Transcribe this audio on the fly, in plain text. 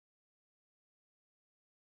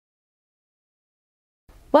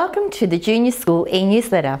Welcome to the Junior School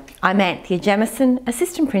e-newsletter. I'm Anthea Jamison,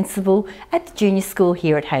 Assistant Principal at the Junior School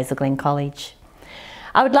here at Hazel Glen College.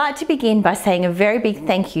 I would like to begin by saying a very big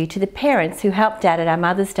thank you to the parents who helped out at our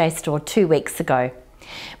Mother's Day store 2 weeks ago.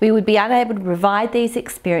 We would be unable to provide these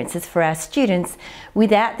experiences for our students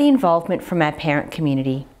without the involvement from our parent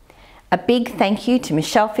community. A big thank you to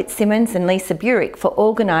Michelle Fitzsimmons and Lisa Burek for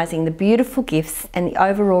organising the beautiful gifts and the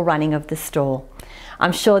overall running of the store.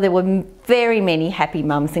 I'm sure there were very many happy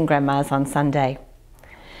mums and grandmas on Sunday.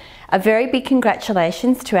 A very big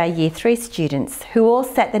congratulations to our Year 3 students who all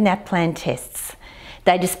sat the NAPLAN tests.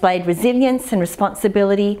 They displayed resilience and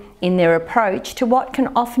responsibility in their approach to what can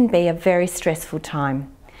often be a very stressful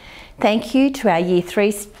time. Thank you to our Year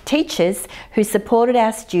 3 teachers who supported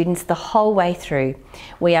our students the whole way through.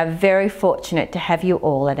 We are very fortunate to have you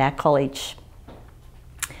all at our college.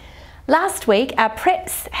 Last week, our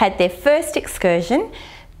preps had their first excursion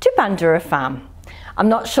to Bundoora Farm. I'm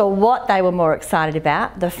not sure what they were more excited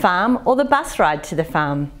about, the farm or the bus ride to the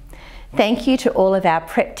farm. Thank you to all of our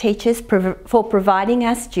prep teachers for providing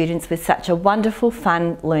our students with such a wonderful,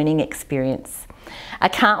 fun learning experience. I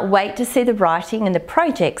can't wait to see the writing and the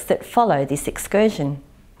projects that follow this excursion.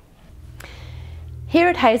 Here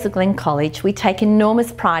at Hazel Glen College, we take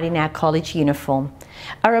enormous pride in our college uniform.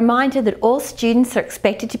 A reminder that all students are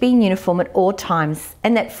expected to be in uniform at all times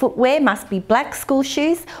and that footwear must be black school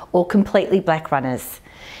shoes or completely black runners.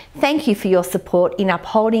 Thank you for your support in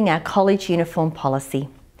upholding our college uniform policy.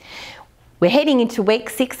 We're heading into week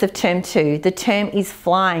 6 of term 2. The term is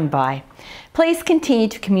flying by. Please continue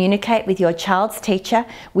to communicate with your child's teacher.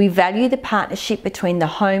 We value the partnership between the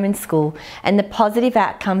home and school and the positive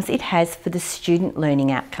outcomes it has for the student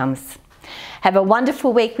learning outcomes. Have a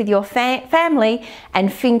wonderful week with your family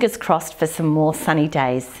and fingers crossed for some more sunny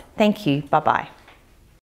days. Thank you. Bye-bye.